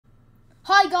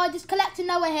Hi guys, it's Collector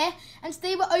Noah here, and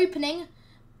today we're opening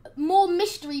more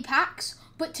mystery packs,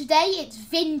 but today it's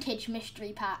vintage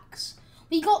mystery packs.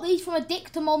 We got these from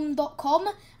addictomom.com,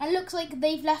 and it looks like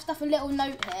they've left us a little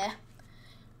note here.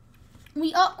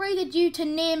 We upgraded you to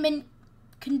near mint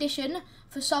condition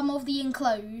for some of the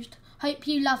enclosed. Hope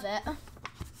you love it.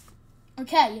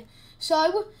 Okay,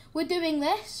 so we're doing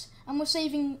this, and we're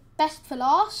saving best for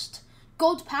last.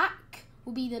 God pack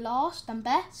will be the last and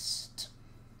best.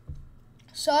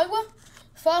 So,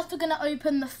 first we're going to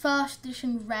open the first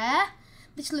edition rare.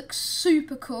 This looks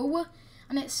super cool,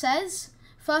 and it says,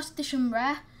 first edition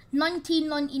rare,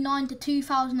 1999 to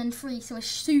 2003, so it's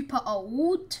super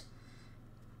old.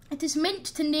 It is mint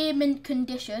to near mint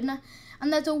condition,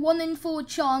 and there's a 1 in 4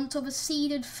 chance of a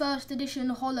seeded first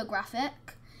edition holographic.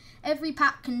 Every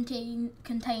pack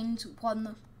contains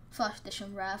one first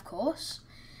edition rare, of course,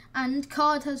 and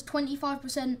card has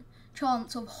 25%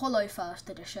 chance of holo first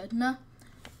edition.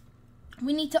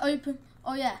 We need to open,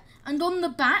 oh yeah, and on the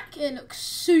back it looks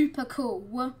super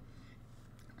cool.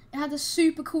 It has a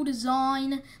super cool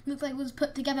design, it looks like it was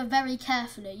put together very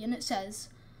carefully, and it says,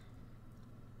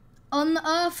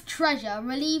 unearth treasure,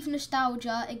 relieve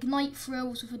nostalgia, ignite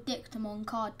thrills with Addictomon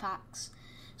card packs.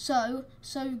 So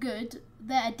good,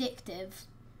 they're addictive.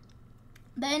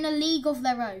 They're in a league of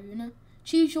their own.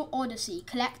 Choose your odyssey,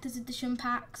 collector's edition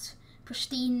packs,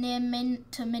 pristine near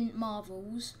mint to mint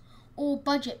marvels, or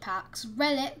budget packs,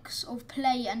 relics of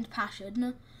play and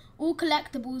passion. All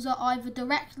collectibles are either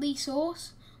directly sourced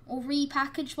or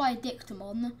repackaged by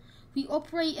Addictomon. We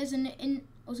operate as an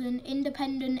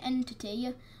independent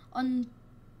entity,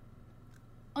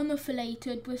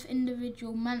 unaffiliated with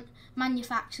individual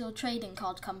manufacturer or trading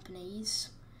card companies.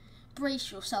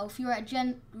 Brace yourself, your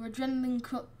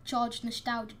adrenaline charged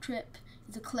nostalgia trip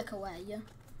is a click away.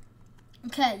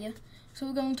 Okay, so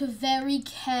we're going to very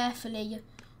carefully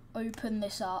open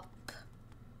this up.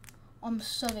 I'm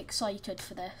so excited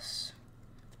for this.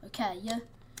 Okay,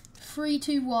 3,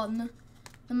 2, 1,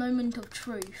 the moment of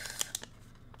truth.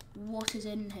 What is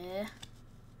in here?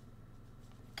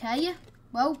 Okay,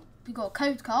 well, we got a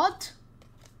code card.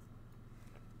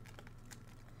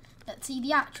 Let's see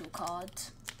the actual card.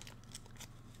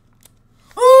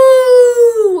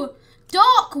 Ooh!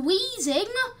 Dark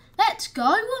Wheezing! Let's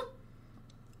go!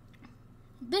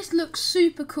 This looks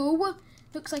super cool.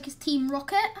 Looks like it's Team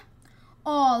Rocket.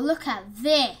 Oh, look at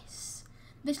this.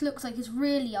 This looks like it's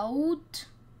really old.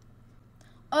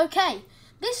 Okay,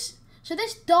 this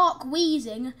Dark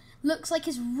Wheezing looks like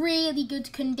it's really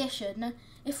good condition.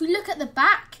 If we look at the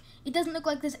back, it doesn't look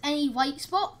like there's any white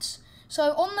spots.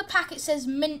 So on the pack it says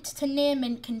mint to near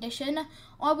mint condition.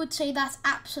 I would say that's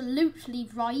absolutely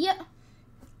right,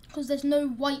 because there's no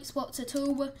white spots at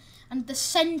all, and the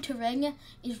centering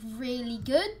is really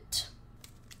good.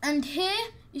 And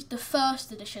here is the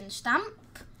first edition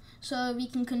stamp, so we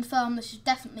can confirm this is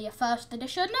definitely a first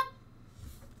edition.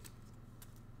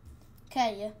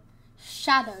 Okay,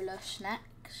 Shadowless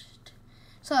next.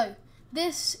 So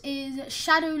this is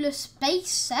Shadowless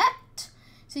base set.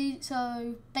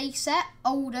 So base set,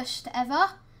 oldest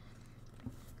ever.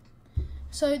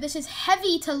 So this is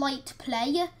heavy to light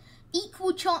play,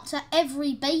 equal chance at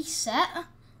every base set.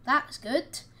 That's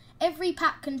good. Every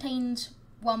pack contains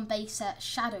one base set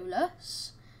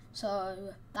Shadowless,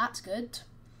 so that's good.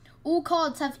 All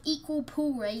cards have equal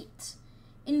pull rates.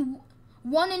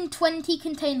 1 in 20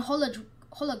 contain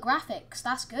holographics,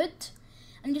 that's good.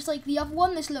 And just like the other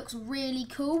one, this looks really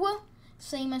cool.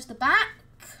 Same as the back.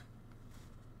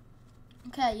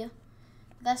 Okay,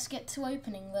 let's get to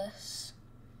opening this.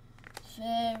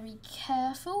 Very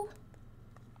careful.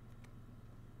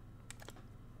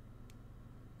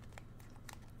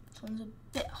 This one's a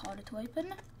bit harder to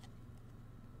open.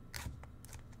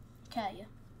 Okay,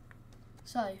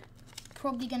 so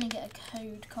probably gonna get a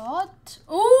code card.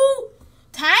 Ooh,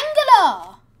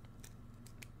 Tangler!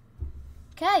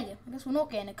 Okay, I guess we're not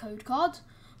getting a code card,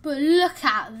 but look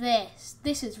at this.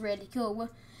 This is really cool.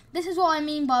 This is what I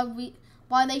mean by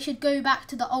why they should go back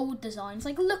to the old designs.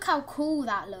 Like, look how cool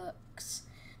that looks.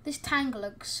 This Tangler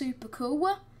looks super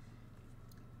cool.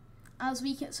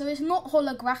 So it's not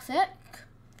holographic.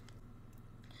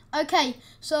 Okay,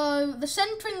 so the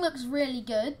centering looks really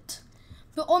good,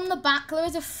 but on the back there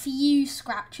is a few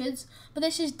scratches, but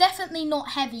this is definitely not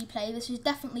heavy play, this is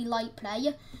definitely light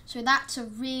play, so that's a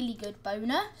really good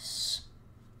bonus.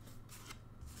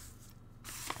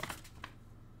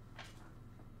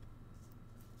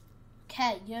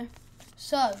 Okay,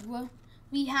 so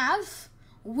we have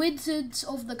Wizards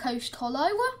of the Coast Holo.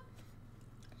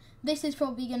 This is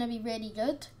probably going to be really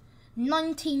good.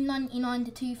 1999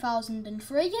 to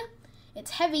 2003.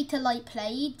 It's heavy to light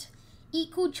played.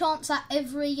 Equal chance at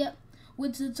every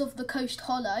Wizards of the Coast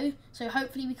Holo, so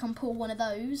hopefully we can pull one of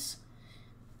those.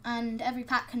 And every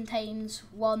pack contains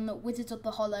one Wizards of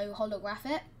the Holo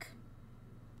holographic.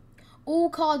 All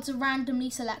cards are randomly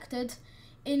selected.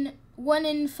 1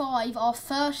 in 5 are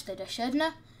first edition.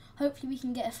 Hopefully we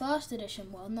can get a first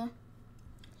edition one.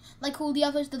 Like all the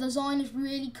others, the design is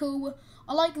really cool.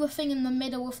 I like the thing in the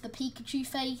middle with the Pikachu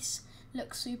face.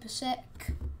 Looks super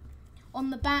sick. On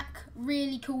the back,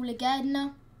 really cool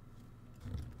again.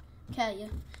 Okay,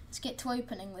 let's get to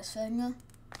opening this thing.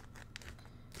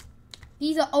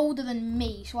 These are older than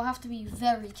me, so I have to be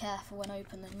very careful when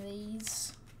opening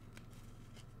these.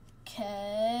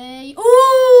 Okay.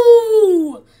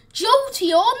 Ooh!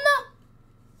 Jolteon!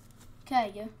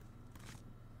 Okay.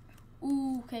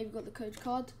 Ooh, okay, we've got the code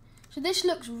card. So this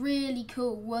looks really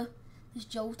cool. This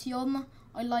Jolteon.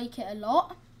 I like it a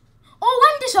lot.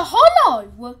 Oh, and it's a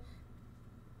holo!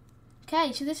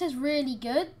 Okay, so this is really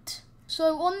good.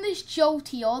 So on this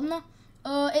Jolteon,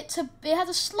 it has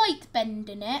a slight bend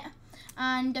in it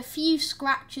and a few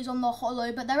scratches on the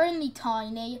holo, but they're only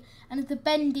tiny, and the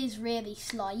bend is really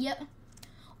slight.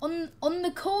 On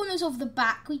the corners of the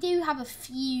back, we do have a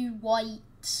few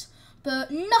whites,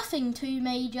 but nothing too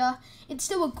major. It's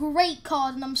still a great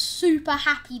card, and I'm super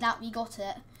happy that we got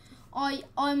it. I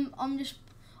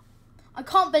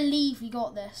can't believe we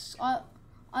got this.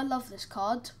 I love this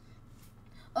card.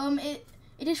 It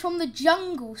is from the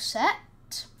Jungle set.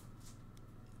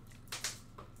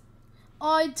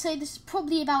 I'd say this is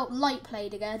probably about light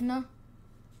played again.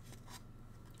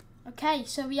 Okay,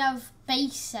 so we have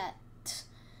base set.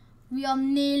 We are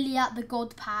nearly at the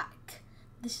God pack.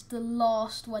 This is the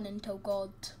last one until God.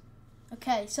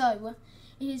 Okay, so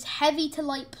it is heavy to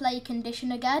light play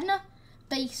condition again.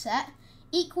 Base set.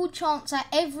 Equal chance at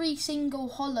every single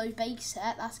holo base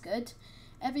set. That's good.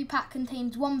 Every pack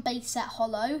contains one base set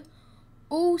holo.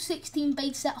 All 16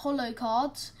 base set holo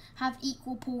cards have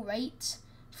equal pull rates.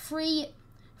 3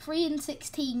 and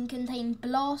 16 contain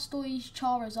Blastoise,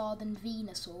 Charizard and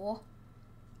Venusaur.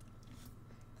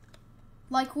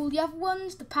 Like all the other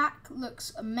ones, the pack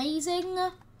looks amazing.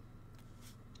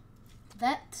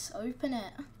 Let's open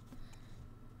it.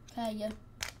 Okay.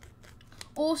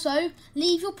 Also,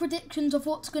 leave your predictions of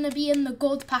what's going to be in the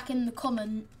God pack in the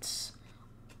comments.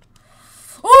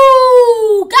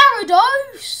 Ooh,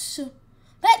 Gyarados!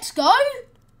 Let's go!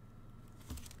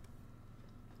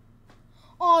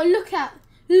 Oh, look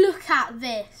at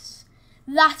this.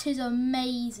 That is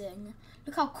amazing.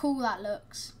 Look how cool that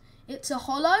looks. It's a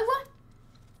holo.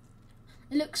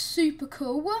 It looks super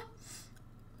cool.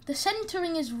 The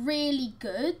centering is really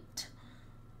good.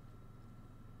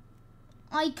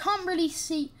 I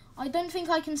don't think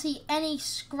I can see any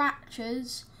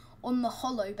scratches on the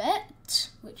holo bit,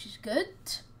 which is good.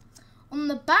 On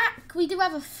the back, we do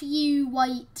have a few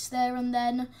whites there and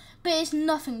then, but it's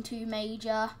nothing too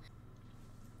major.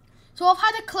 So I've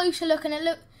had a closer look, and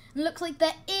it looks like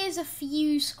there is a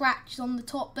few scratches on the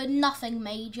top, but nothing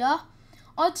major.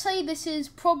 I'd say this is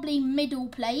probably middle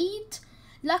played.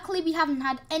 Luckily, we haven't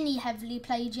had any heavily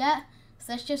played yet,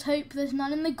 so let's just hope there's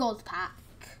none in the God pack.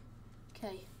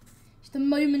 Okay, it's the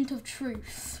moment of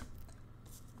truth.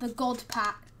 The God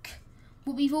pack.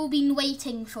 What we've all been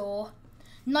waiting for.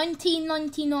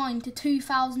 1999 to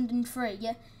 2003,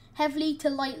 heavily to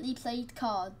lightly played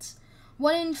cards.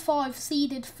 1 in 5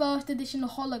 seeded first edition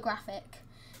holographic.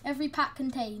 Every pack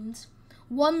contains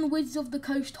 1 Wizards of the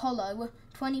Coast holo,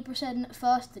 20%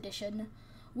 first edition.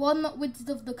 1 Wizards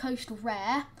of the Coast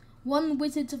rare. 1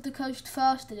 Wizards of the Coast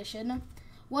first edition.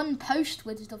 1 post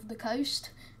Wizards of the Coast.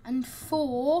 And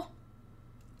 4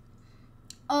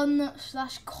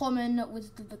 /common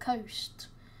Wizards of the Coast.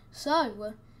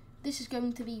 So, this is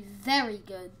going to be very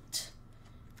good.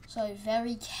 So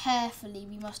very carefully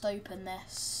we must open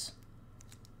this.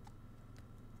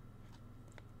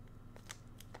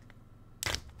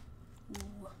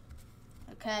 Ooh.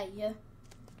 Okay,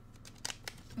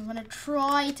 I'm going to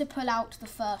try to pull out the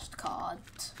first card.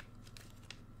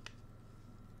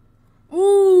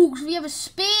 Ooh, so we have a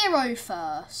Spearow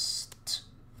first.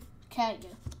 Okay,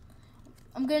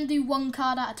 I'm going to do one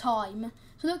card at a time.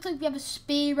 So it looks like we have a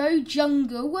Spearow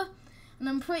Jungle, and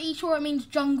I'm pretty sure it means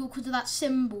jungle because of that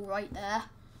symbol right there.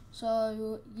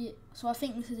 So yeah, so I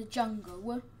think this is a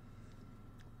jungle.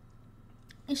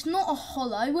 It's not a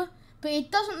holo, but it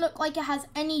doesn't look like it has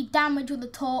any damage on the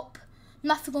top,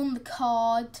 nothing on the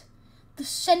card. The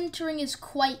centering is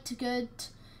quite good,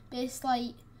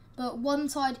 but one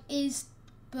side is,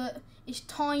 but it's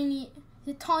tiny,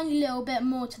 a tiny little bit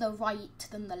more to the right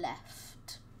than the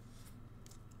left.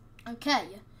 Okay,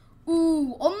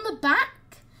 ooh, on the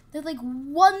back, there's like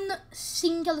one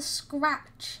singular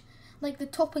scratch, like the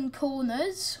top and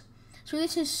corners. So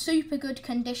this is super good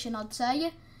condition, I'd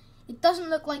say. It doesn't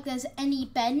look like there's any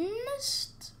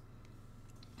bends.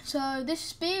 So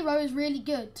this Spearow is really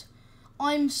good.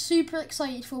 I'm super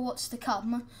excited for what's to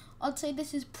come. I'd say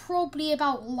this is probably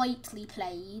about lightly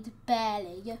played,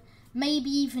 barely, maybe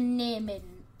even near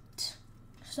mint.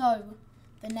 So,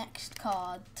 the next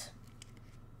card.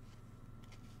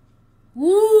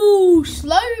 Woo,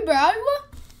 Slowbro.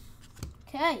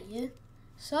 Okay,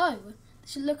 so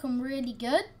this is looking really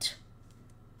good.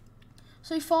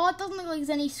 So far, it doesn't look like there's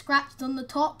any scratches on the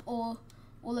top or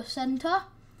the centre.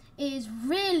 It's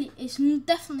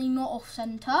definitely not off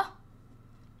centre.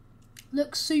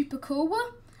 Looks super cool,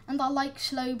 and I like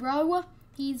Slowbro.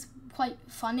 He's quite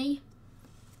funny.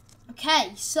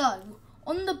 Okay, so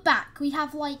on the back we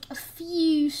have like a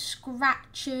few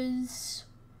scratches,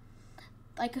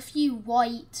 like a few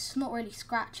whites, not really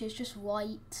scratches, just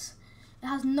whites. It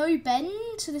has no bend,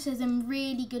 so this is in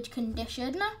really good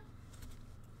condition.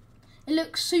 It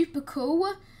looks super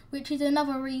cool, which is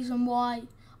another reason why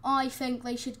I think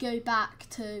they should go back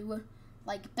to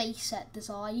like base set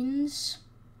designs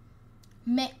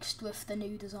mixed with the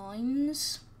new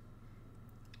designs.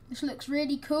 This looks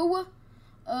really cool.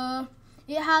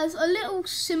 It has a little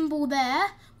symbol there,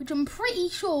 which I'm pretty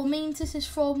sure means this is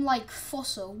from like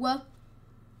Fossil.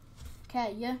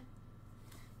 Okay, yeah.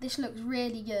 This looks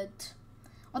really good.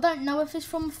 I don't know if it's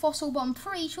from Fossil, but I'm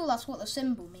pretty sure that's what the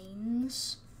symbol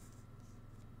means.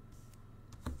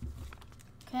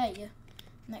 Okay,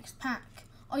 next pack.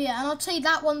 Oh yeah, and I'd say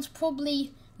that one's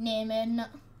probably near min.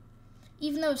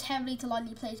 Even though it's heavily to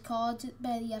lightly played cards, it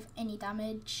barely have any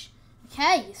damage.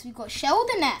 Okay, so we've got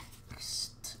Shelder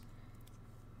next.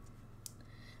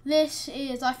 This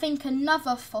is, I think,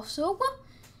 another Fossil.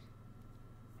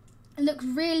 It looks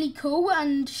really cool,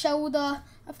 and Shelder,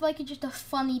 I feel like it's just a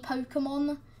funny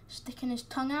Pokemon sticking his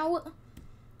tongue out.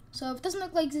 So it doesn't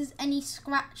look like there's any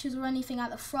scratches or anything at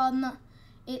the front.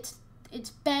 It's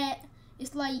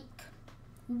like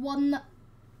 1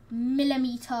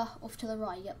 millimeter off to the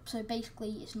right. Yep. So basically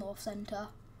it's north centre.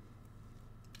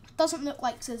 Doesn't look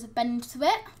like there's a bend to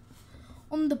it.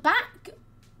 On the back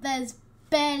there's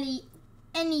barely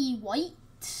any white.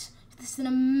 This is an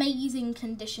amazing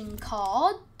condition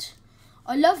card.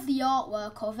 I love the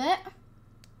artwork of it.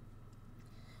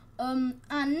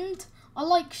 And I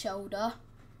like Shoulder.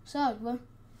 So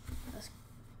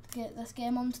let's get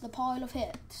him onto the pile of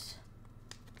hits.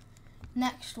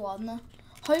 Next one.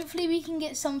 Hopefully we can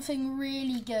get something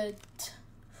really good.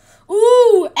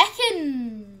 Ooh,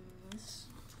 Ekans!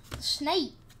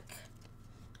 Snake.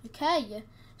 Okay,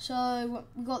 so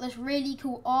we got this really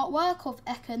cool artwork of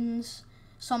Ekans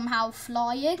somehow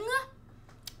flying.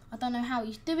 I don't know how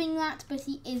he's doing that, but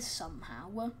he is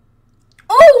somehow.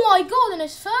 Oh my god, in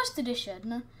his first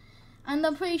edition. And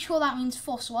I'm pretty sure that means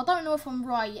Fossil. I don't know if I'm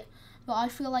right, but I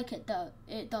feel like it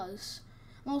does.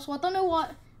 And also, I don't know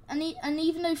what... And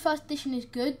even though first edition is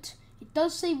good, it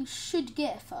does say we should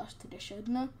get a first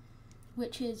edition,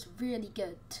 which is really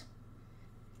good.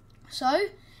 So,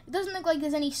 it doesn't look like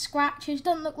there's any scratches, it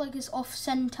doesn't look like it's off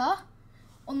centre.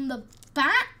 On the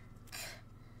back,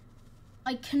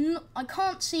 I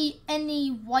can't see any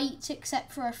whites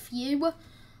except for a few.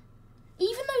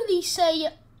 Even though these say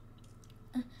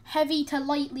heavily to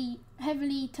lightly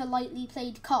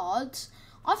played cards,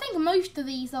 I think most of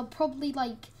these are probably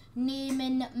like near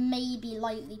min, maybe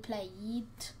lightly played.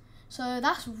 So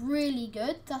that's really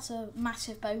good. That's a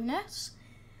massive bonus.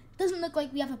 Doesn't look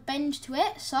like we have a bend to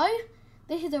it, so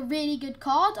this is a really good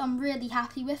card. I'm really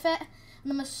happy with it,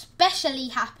 and I'm especially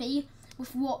happy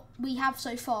with what we have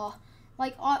so far.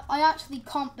 Like, I actually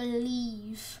can't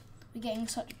believe we're getting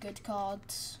such good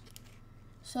cards.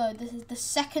 So this is the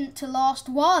second to last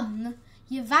one.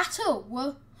 Yavato.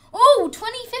 Oh,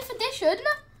 25th edition.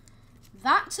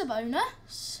 That's a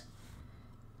bonus.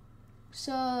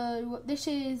 So this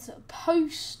is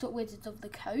post Wizards of the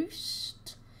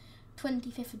Coast,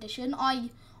 25th edition. I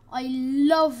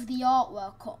love the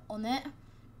artwork on it,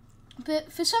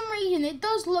 but for some reason it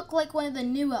does look like one of the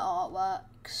newer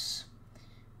artworks.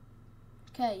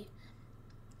 Okay,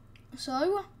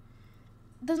 so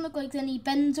it doesn't look like there's any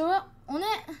bends on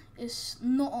it. It's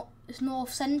not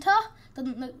off centre.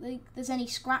 Doesn't look like there's any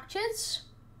scratches.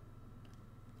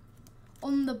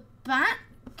 On the back,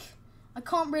 I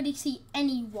can't really see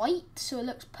any white, so it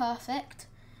looks perfect.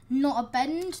 Not a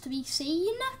bend to be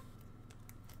seen.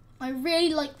 I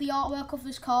really like the artwork of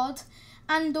this card,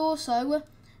 and also,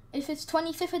 if it's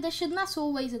 25th edition, that's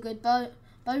always a good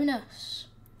bonus.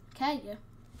 Okay,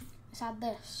 let's add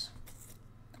this.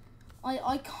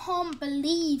 I can't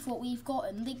believe what we've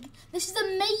gotten. This is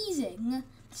amazing.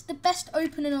 It's the best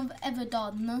opening I've ever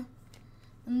done.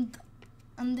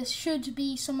 And this should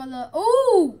be some of the...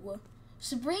 Oh!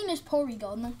 Sabrina's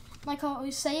Porygon. Like I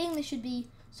was saying, this should be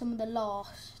some of the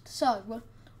last. So,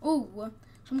 so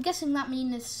I'm guessing that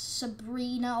means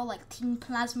Sabrina or like Team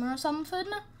Plasma or something.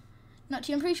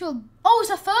 Actually, I'm pretty sure... Oh, it's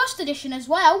a first edition as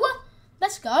well.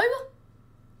 Let's go.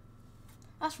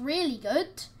 That's really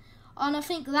good. And I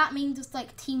think that means it's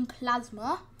like Team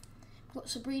Plasma. We've got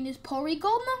Sabrina's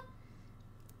Porygon.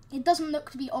 It doesn't look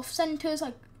to be off-centered.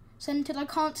 I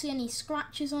can't see any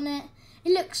scratches on it.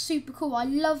 It looks super cool. I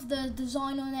love the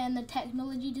design on it, and the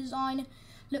technology design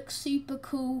looks super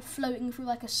cool, floating through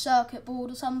like a circuit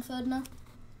board or something.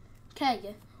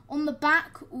 Okay, on the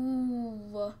back,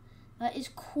 ooh, that is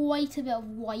quite a bit of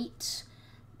white.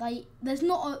 Like, there's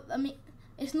not I mean,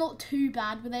 it's not too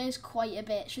bad, but there is quite a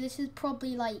bit. So this is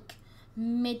probably like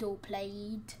middle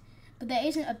played, but there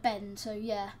isn't a bend. So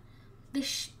yeah.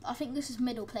 I think this is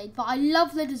middle played, but I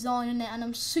love the design on it, and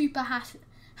I'm super happy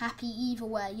either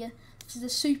way. This is a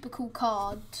super cool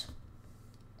card.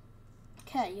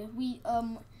 Okay, we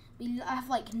have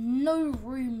like no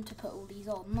room to put all these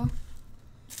on.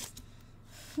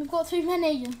 We've got too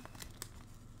many.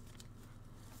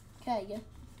 Okay,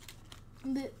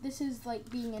 this is like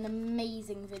being an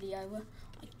amazing video.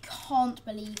 I can't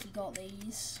believe we got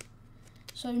these.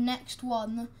 So next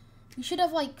one, we should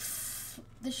have like.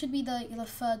 This should be the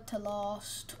third to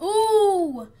last.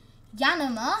 Ooh!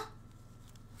 Yanima.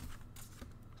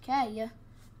 Okay.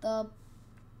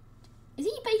 Is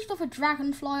he based off a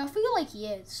dragonfly? I feel like he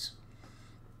is.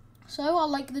 So I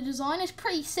like the design. It's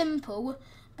pretty simple.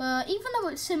 But even though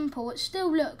it's simple, it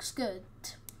still looks good.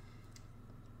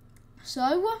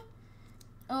 So,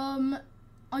 I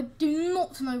do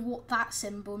not know what that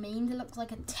symbol means. It looks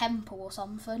like a temple or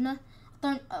something.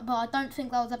 But I don't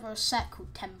think there was ever a set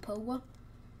called temple.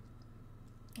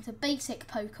 It's a basic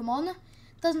Pokemon.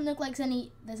 Doesn't look like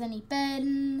there's any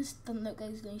bends. Doesn't look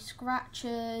like there's any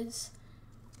scratches.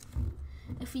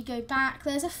 If we go back,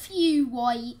 there's a few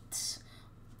whites.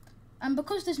 And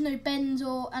because there's no bends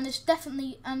and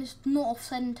it's not off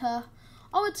center,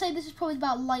 I would say this is probably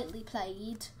about lightly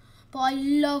played. But I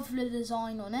love the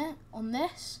design on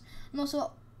this. And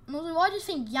also I just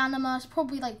think Yanima is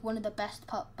probably like one of the best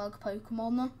bug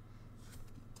Pokemon.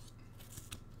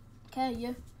 Okay,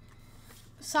 yeah.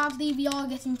 Sadly, we are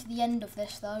getting to the end of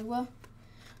this, though.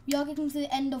 We are getting to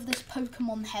the end of this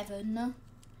Pokemon heaven.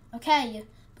 Okay,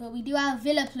 but we do have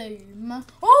Vileplume.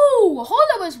 Oh,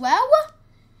 Holo as well.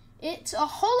 It's a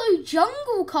Holo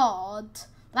jungle card.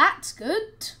 That's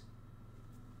good.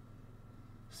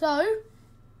 So,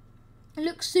 it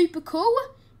looks super cool.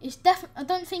 It's I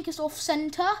don't think it's off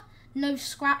center. No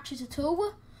scratches at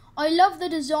all. I love the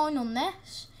design on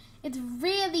this. It's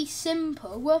really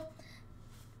simple.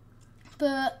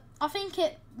 But I think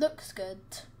it looks good.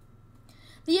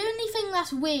 The only thing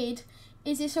that's weird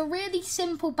is it's a really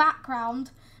simple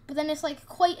background, but then it's like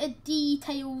quite a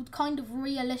detailed, kind of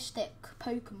realistic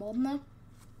Pokemon.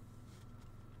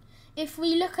 If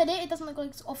we look at it, it doesn't look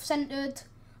like it's off-centered.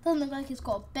 Doesn't look like it's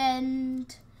got a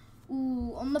bend.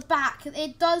 Ooh, on the back,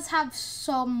 it does have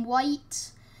some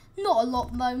white. Not a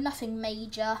lot though, nothing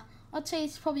major. I'd say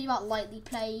it's probably about lightly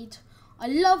played. I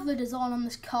love the design on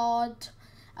this card.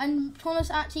 And to be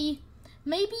honest, actually,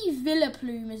 maybe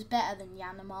Vileplume is better than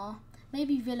Yanima.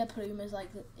 Maybe Vileplume is like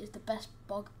the best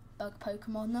bug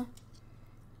Pokemon.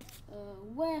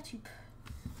 Okay,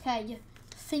 I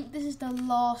think this is the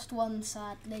last one,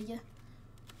 sadly.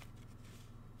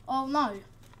 Oh no,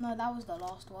 that was the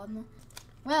last one.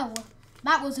 Well,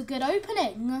 that was a good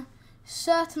opening.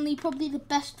 Certainly, probably the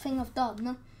best thing I've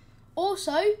done.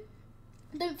 Also,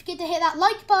 don't forget to hit that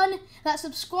like button, that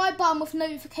subscribe button with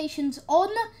notifications on,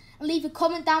 and leave a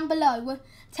comment down below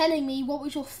telling me what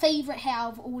was your favourite hit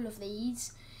out of all of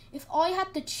these. If I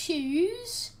had to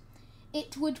choose,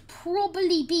 it would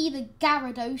probably be the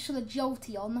Gyarados or the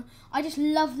Jolteon. I just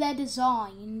love their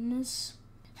designs.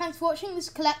 Thanks for watching. This is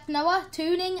Collect Noah,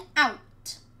 tuning out.